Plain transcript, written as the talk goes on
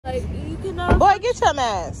Boy, get your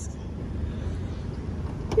mask.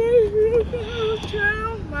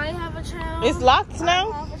 Might have a channel. It's locked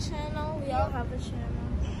now? I have a channel. We all have a channel.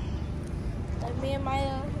 Like me and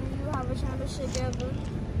Maya, you have a channel together.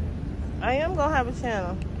 I am gonna have a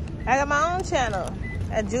channel. I got my own channel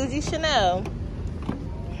at Juji Chanel.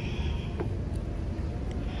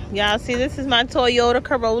 Y'all see, this is my Toyota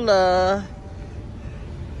Corolla.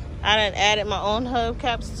 I done added my own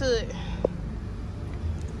hubcaps to it.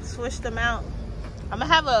 Switched them out. I'm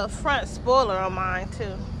gonna have a front spoiler on mine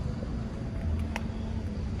too.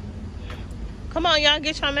 Come on, y'all,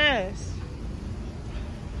 get your mask.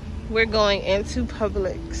 We're going into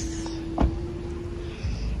Publix.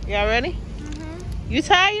 Y'all ready? Mm-hmm. You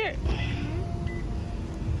tired?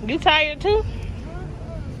 Mm-hmm. You tired too?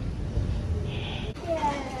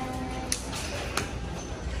 Yeah.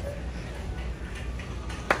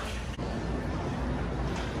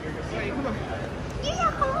 Come on.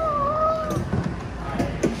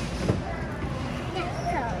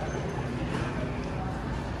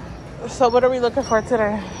 So what are we looking for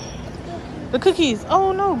today? The cookies.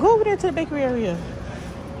 Oh no, go over there to the bakery area.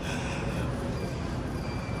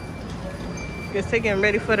 Guess they're getting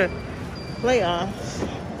ready for the playoffs.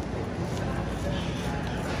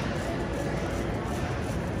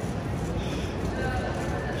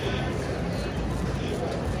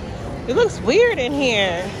 It looks weird in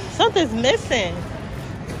here. Something's missing.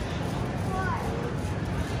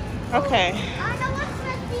 Okay.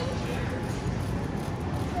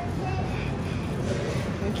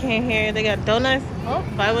 We can't hear. They got donuts. Oh,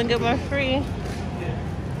 buy one, get one free.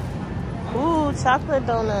 Ooh, chocolate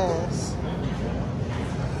donuts.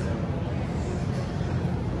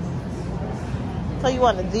 So you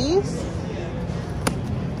wanted these?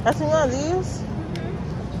 That's one of these?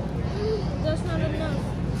 Mm-hmm. That's not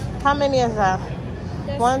enough. How many is that?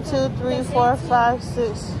 That's 1, 2, 3, 4, 5,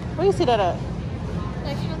 6. Where you see that at?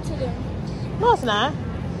 I counted them. No, it's not.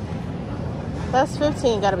 That's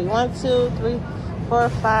 15. Gotta be 1, 2, 3, 4,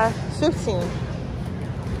 5, 15.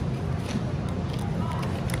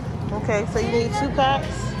 Okay, so you need 2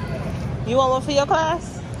 packs. You want one for your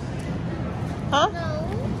class? Huh?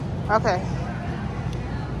 No. Okay.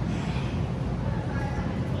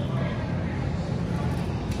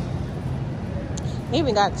 They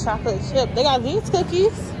even got chocolate chip. They got these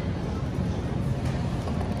cookies.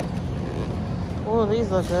 Oh, these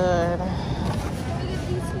look good. Can we get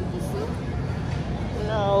these cookies too?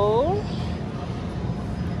 No.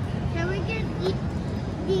 Can we get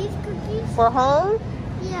these cookies? For home?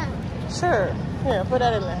 Yeah. Sure. Here, put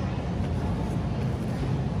that in there.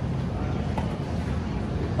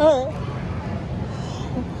 All right.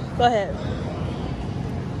 Go ahead.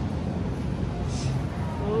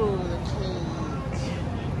 Ooh, the cake.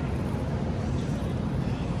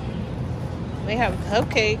 They have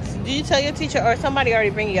cupcakes. Did you tell your teacher or somebody already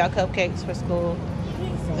bring y'all cupcakes for school?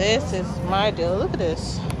 This is my deal. Look at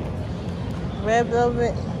this. Red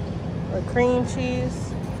velvet with cream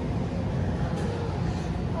cheese.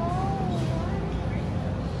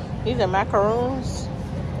 These are macaroons.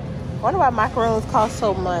 I wonder why macaroons cost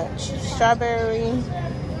so much. Strawberry.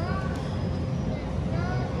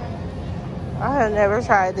 I have never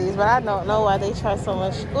tried these, but I don't know why they charge so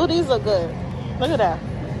much. Ooh, these look good. Look at that.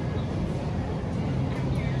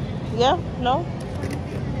 Yeah? No?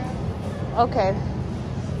 Okay.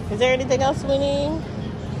 Is there anything else we need?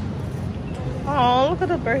 Oh, look at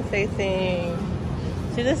the birthday thing.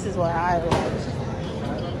 See, this is what I like.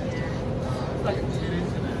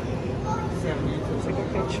 Take a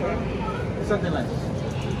picture. Something like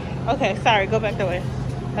that. Okay, sorry, go back that way.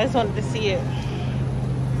 I just wanted to see it.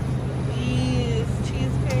 These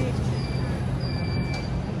cheesecake.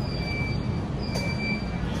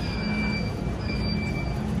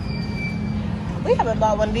 We haven't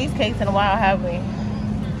bought one of these cakes in a while, have we?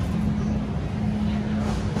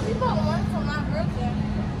 We bought one for my birthday.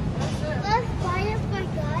 Let's buy it for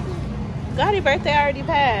Gotti. Gotti birthday already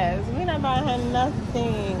passed. We're not buying her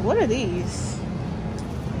nothing. What are these?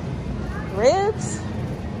 Ribs?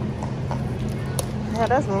 Yeah,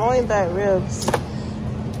 that's loin back ribs.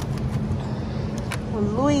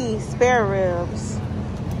 Louis spare ribs.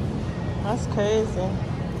 That's crazy.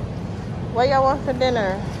 What y'all want for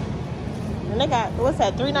dinner? And they got, what's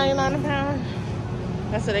that, $3.99 a pound?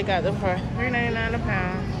 That's what they got them for. $3.99 a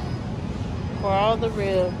pound. For all the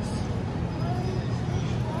ribs.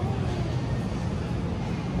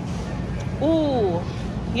 Ooh,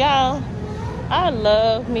 y'all, I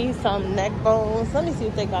love me some neck bones. Let me see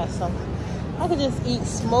if they got some. I could just eat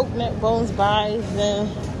smoked neck bones by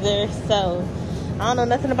themselves. I don't know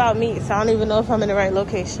nothing about meat, so I don't even know if I'm in the right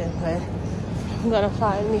location, but I'm gonna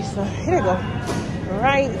find me some. Here we go.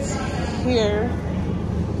 Right here.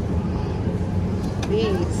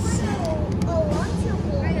 These.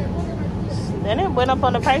 Then it went up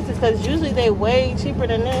on the prices because usually they way cheaper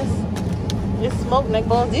than this. It's smoked neck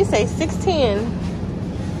bones. These say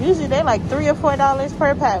 $6.10. Usually they like $3 or $4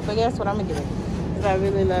 per pack. But guess what? I'm gonna get it because I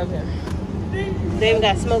really love it. They even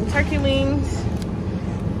got smoked turkey wings.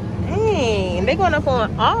 Dang, they going up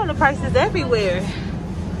on all the prices everywhere.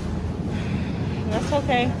 That's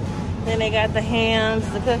okay. Then they got the hams,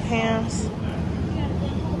 the cooked hams.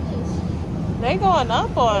 They going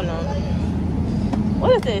up on them.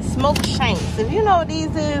 What is this? Smoked shanks. If you know what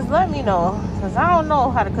these is, let me know. Because I don't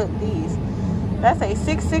know how to cook these. That's a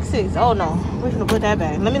 $6.66. Oh no, we're gonna put that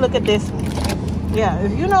back. Let me look at this one. Yeah,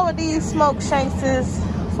 if you know what these smoked shanks is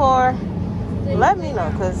for, let me know.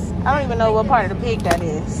 Because I don't even know what part of the pig that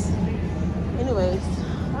is. Anyways,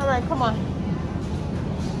 all right, come on.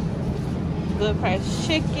 Good price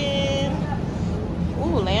chicken.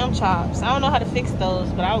 Ooh, lamb chops. I don't know how to fix those,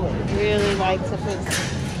 but I would really like to fix them.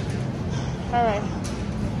 All right,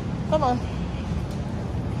 come on.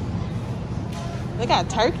 They got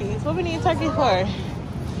turkeys. What we need turkey for?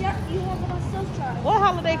 Yeah, you have it on self-drive. What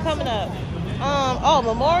holiday coming up? Oh,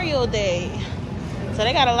 Memorial Day. So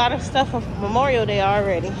they got a lot of stuff for Memorial Day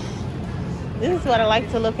already. This is what I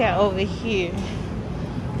like to look at over here.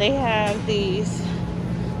 They have these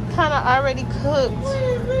kind of already cooked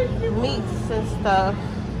meats and stuff.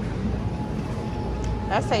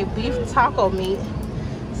 That's a beef taco meat.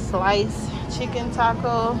 Slice chicken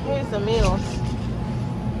taco. Here's the meals.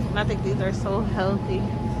 I think these are so healthy.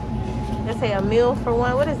 Let's say a meal for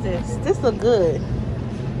one. What is this? This look good.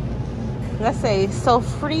 Let's say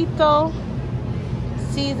sofrito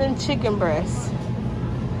seasoned chicken breast.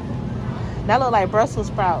 That look like Brussels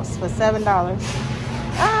sprouts for $7.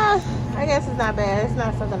 I guess it's not bad. It's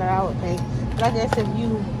not something that I would pay. But I guess if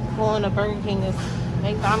you go on a Burger King or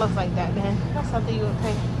McDonald's like that, then that's something you would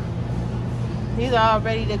pay. These are all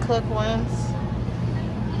ready to cook ones.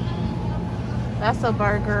 That's a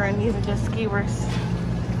burger, and these are just skewers.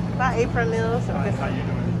 About April meals. How you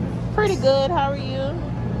doing? Pretty good. How are you?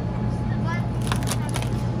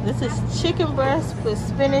 This is chicken breast with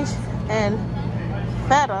spinach and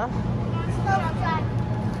feta.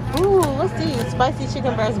 Ooh, what's these? Spicy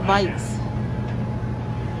chicken breast bites.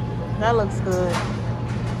 That looks good.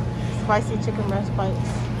 Spicy chicken breast bites.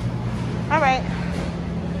 All right.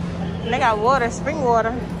 They got water, spring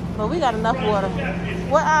water, but we got enough water.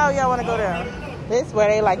 What aisle y'all want to go down? This is where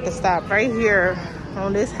they like to stop, right here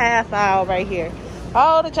on this half aisle right here.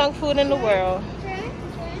 All the junk food in the world.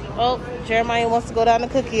 Oh, Jeremiah wants to go down the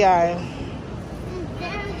cookie aisle.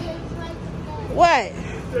 What?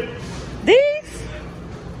 These?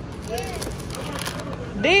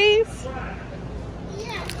 These?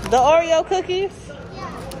 The Oreo cookies?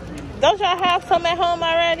 Don't y'all have some at home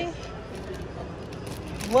already?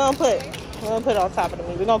 We don't put it on top of the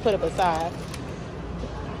meat. We're gonna put it beside.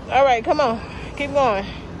 All right, come on, keep going.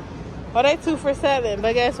 Oh, they 2 for $7,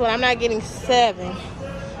 but guess what? I'm not getting 7,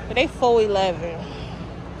 but they $4.11.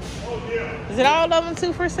 Is it all of them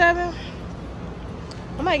 2 for $7?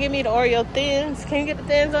 I might give me the Oreo thins. Can you get the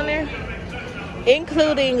thins on there?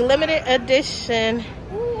 Including limited edition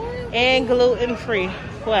and gluten free.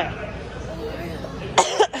 What?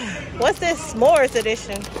 What's this? S'mores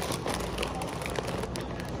edition.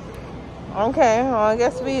 Okay, well, I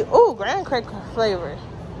guess ooh, graham cracker flavor.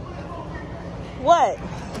 What?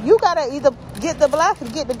 You gotta either get the black or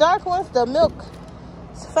get the dark ones, the milk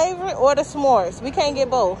favorite, or the s'mores. We can't get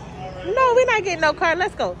both. No, we're not getting no card.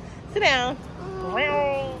 Let's go. Sit down.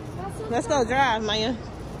 Let's go drive, Maya.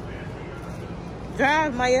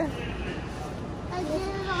 Drive, Maya. I did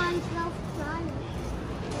it on self-drive.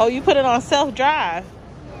 Oh, you put it on self-drive?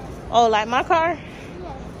 Oh, like my car?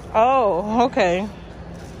 Yes. Oh, okay.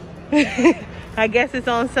 I guess it's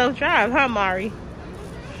on self-drive, huh, Mari?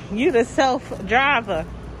 You the self-driver.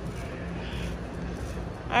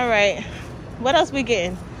 All right. What else we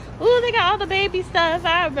getting? Ooh, they got all the baby stuff.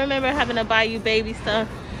 I remember having to buy you baby stuff.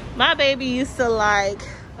 My baby used to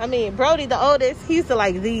Brody, the oldest, he used to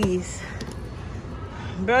like these.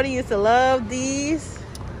 Brody used to love these.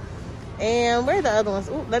 And where are the other ones?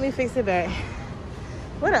 Ooh, let me fix it back.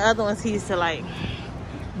 What are the other ones he used to like?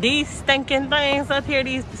 These stinking things up here,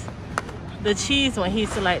 the cheese one. He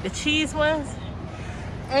used to like the cheese ones.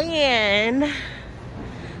 And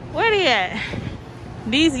where they at?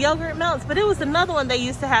 These yogurt melts. But it was another one they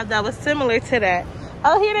used to have that was similar to that.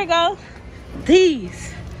 Oh, here they go.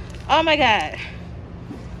 These. Oh my God.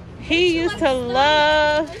 He used to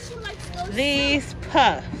love these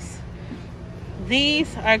puffs.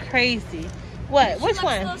 These are crazy. What? Which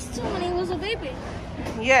one? Those two when he was a baby.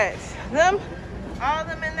 Yes. Them? All of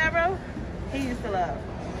them in that row, he used to love.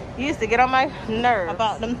 He used to get on my nerves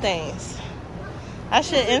about them things. I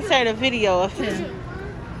should insert a video of him.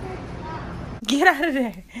 Get out of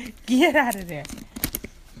there. Get out of there.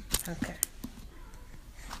 Okay.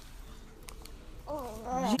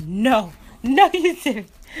 No. No, you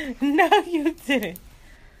didn't. No, you didn't.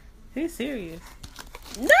 He's serious.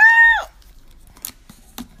 No!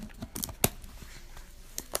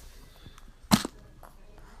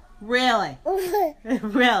 Really?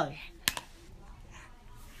 Really?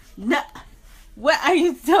 No. What are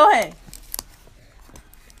you doing?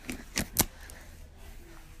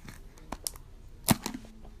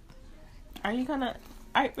 Are you gonna...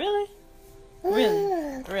 really?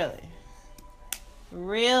 Really? Really?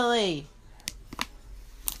 Really?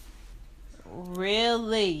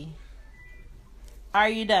 Really? Are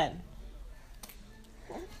you done?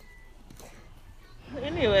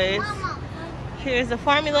 Anyways, here's the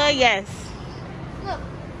formula. Yes. Look.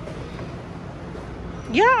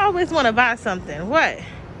 Y'all always want to buy something. What?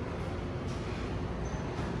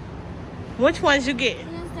 Which ones you get?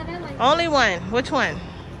 Only one. Which one?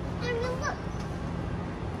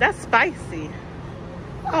 That's spicy.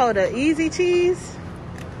 Oh, the easy cheese?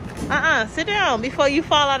 Sit down before you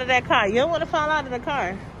fall out of that car. You don't want to fall out of the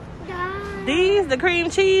car. Yeah. These, the cream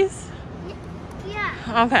cheese?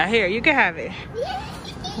 Yeah. Okay, here, you can have it.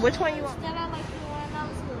 Which one you want?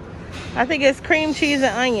 I think it's cream cheese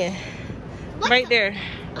and onion. Right there.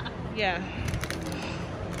 Yeah.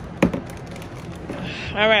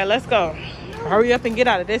 All right, let's go. Hurry up and get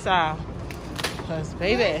out of this aisle. Cause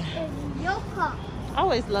baby, I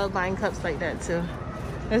always love buying cups like that too.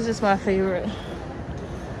 That's just my favorite.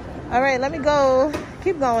 All right, let me go.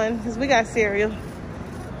 Keep going, because we got cereal.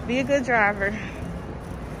 Be a good driver.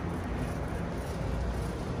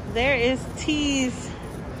 There is teas.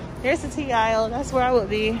 There's the tea aisle. That's where I would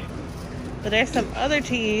be. But there's some other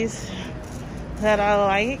teas that I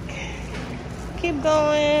like. Keep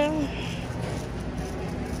going.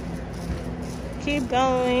 Keep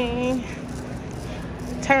going.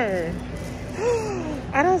 Turn.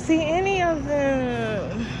 I don't see any of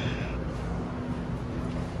them.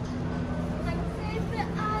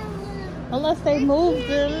 Unless they moved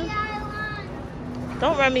them.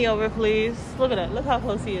 Don't run me over, please. Look at that. Look how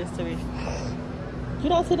close he is to me. You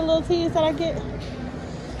don't see the little teas that I get?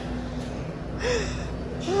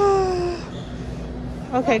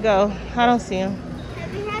 Okay, go. I don't see them.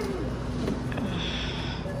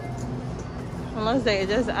 Unless they're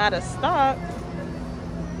just out of stock.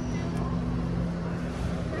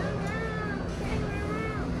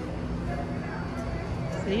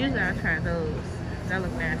 So usually I try those. That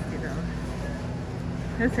look nasty though.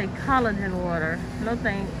 Let's say collagen water. No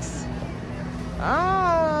thanks.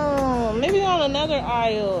 Oh, maybe on another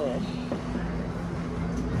aisle.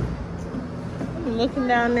 I'm looking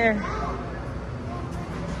down there.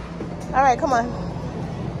 All right, come on.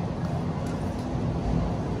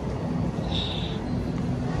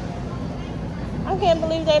 I can't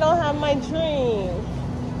believe they don't have my drink.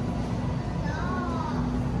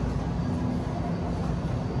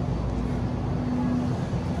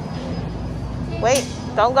 Wait,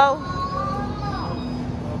 don't go.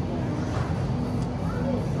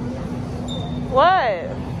 What?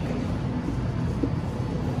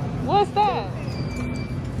 What's that?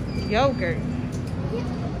 Yogurt.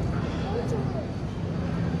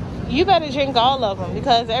 You better drink all of them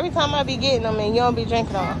because every time I be getting them and you don't be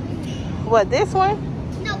drinking them. What, this one?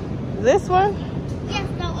 No. This one? Yes,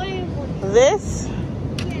 the orange one. This? Yes,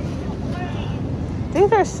 the orange.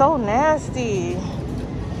 These are so nasty.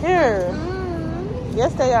 Here.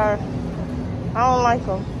 Yes, they are. I don't like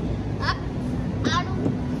them. I don't.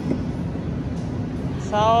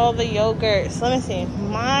 It's all the yogurts. Let me see.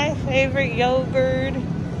 My favorite yogurt.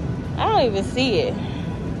 I don't even see it.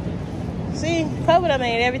 See, COVID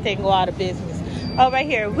made everything go out of business. Oh, right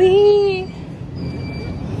here.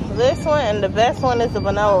 This one and the best one is the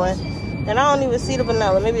vanilla one. And I don't even see the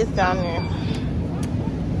vanilla. Maybe it's down there.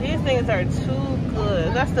 These things are too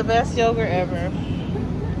good. That's the best yogurt ever.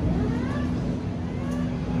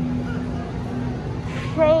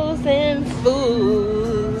 Frozen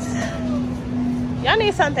foods. Y'all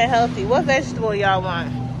need something healthy. What vegetable y'all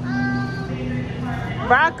want?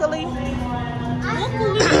 Broccoli?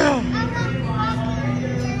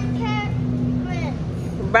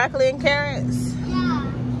 Broccoli and carrots?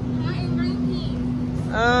 Yeah.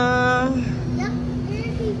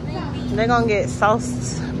 They're gonna get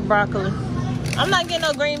sauced broccoli. I'm not getting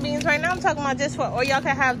no green beans right now. I'm talking about just for, or y'all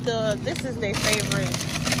can have this is their favorite.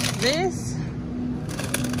 This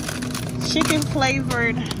chicken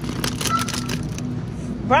flavored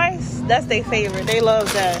rice, that's their favorite. They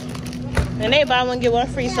love that. And they buy one, get one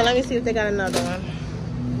free. So let me see if they got another one.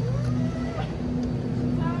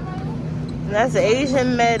 And that's the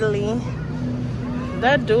Asian medley.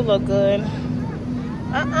 That do look good.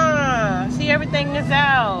 See, everything is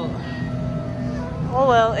out. Oh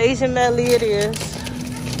well, Asian medley it is.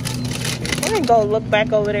 Let me go look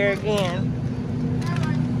back over there again.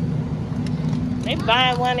 They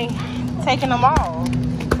buying one and taking them all.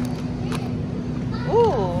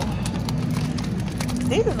 Ooh.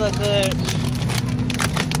 These look good.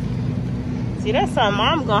 See, that's something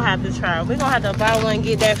I'm gonna have to try. We're gonna have to buy one and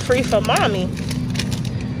get that free for mommy.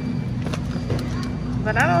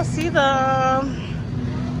 But I don't see the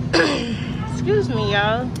excuse me,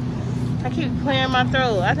 y'all. I keep clearing my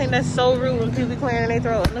throat. I think that's so rude when people clearing their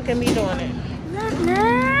throat. Look at me doing it.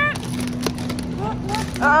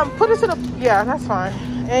 Put it to the, yeah, that's fine.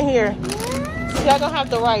 In here. Y'all gonna have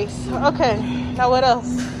the rice. Okay, now what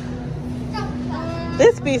else?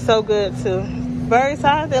 This be so good too. Bird's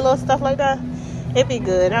eye, that little stuff like that. It be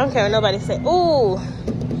good. I don't care what nobody say. Ooh,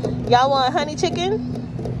 y'all want honey chicken?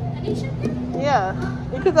 Honey chicken? Yeah,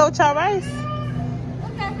 we could go with y'all rice.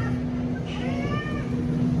 Okay.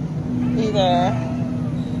 Either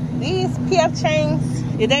these PF chains,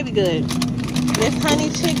 yeah, they be good. This honey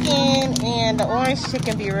chicken and the orange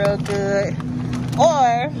chicken be real good.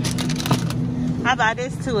 Or I buy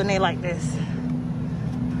this too and they like this.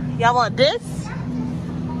 Y'all want this?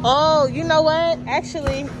 Oh, you know what?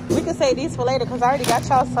 Actually, we could save these for later because I already got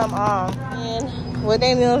y'all some and with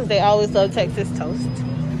their meals, they always love Texas toast.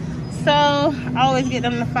 So I always get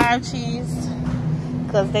them the 5 cheese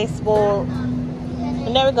because they spoiled.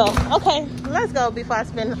 And there we go. Okay, let's go before I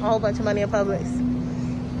spend a whole bunch of money in Publix.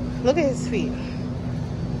 Look at his feet.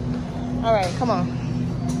 All right, come on.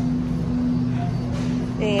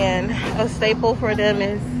 And a staple for them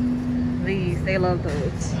is these. They love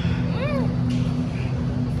those.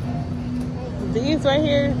 These right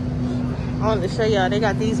here, I want to show y'all. They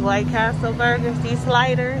got these White Castle burgers, these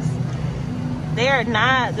sliders. They are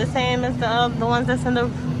not the same as the ones that's in the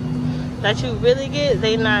that you really get.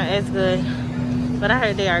 They not as good, but I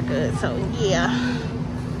heard they are good. So yeah.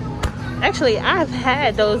 Actually, I've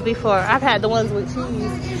had those before. I've had the ones with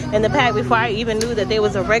cheese in the pack before I even knew that they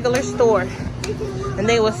was a regular store, and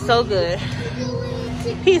they was so good.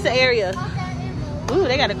 Pizza area. Ooh,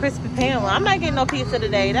 they got a crispy pan one. I'm not getting no pizza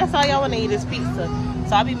today. That's all y'all want to eat is pizza.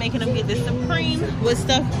 So I'll be making them get this supreme with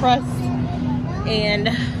stuffed crust and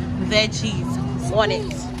veggies on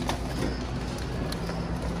it.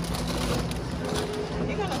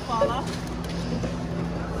 You're gonna fall off.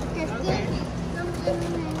 Okay.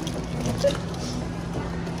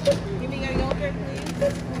 Give me your yogurt,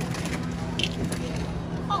 please.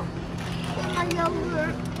 Oh, my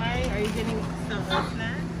yogurt. Alright, are you getting some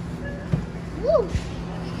snacks? Woo!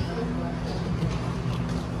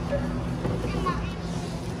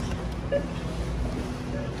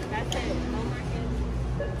 That's it. No more candy.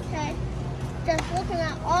 Okay. Just looking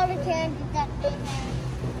at all the candy that they have.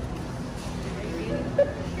 Are you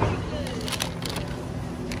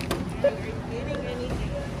getting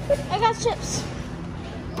anything? I got chips.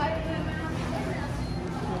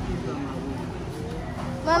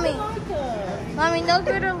 Mommy, no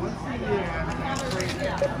good.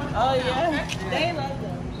 Oh yeah, they love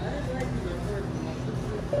them.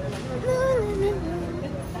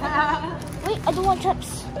 Wait, I don't want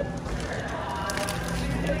chips.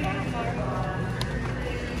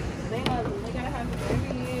 They love them. They gotta have them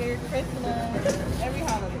every year, Christmas, every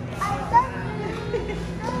holiday.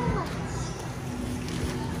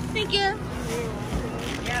 Thank you.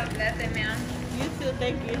 Yeah, that's it, ma'am. You too,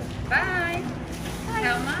 thank you. Bye.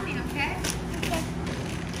 Tell mommy, okay?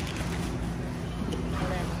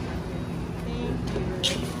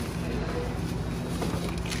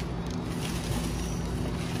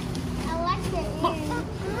 I like the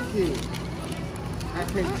ears. I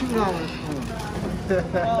take $2 for them.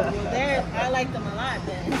 Oh, well, I like them a lot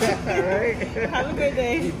then. Right? Have a good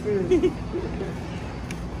day. You too.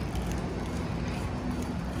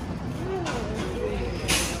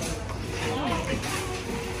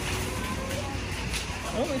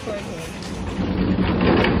 Only for a game.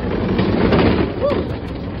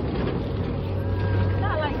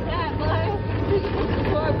 Not like that, boy.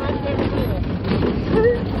 For a birthday meal.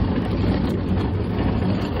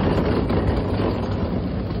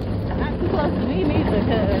 Not too close to me neither,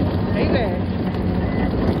 cause baby.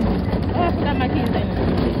 Oh, I forgot my keys in it.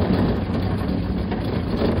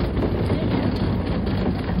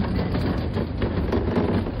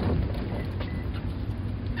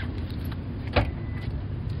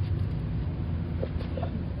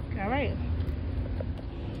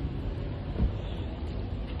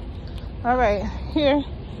 All right, here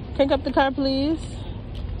Crank up the car, please.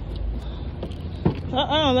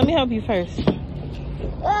 Let me help you first.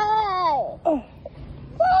 Oh.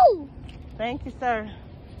 Thank you, sir.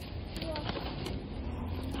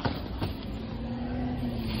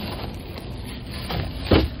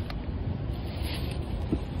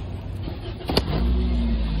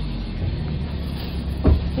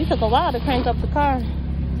 It took a while to crank up the car.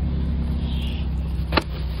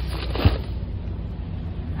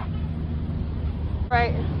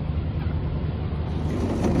 Right.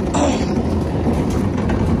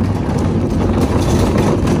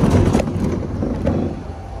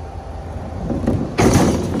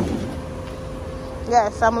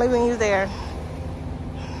 Yes, I'm leaving you there.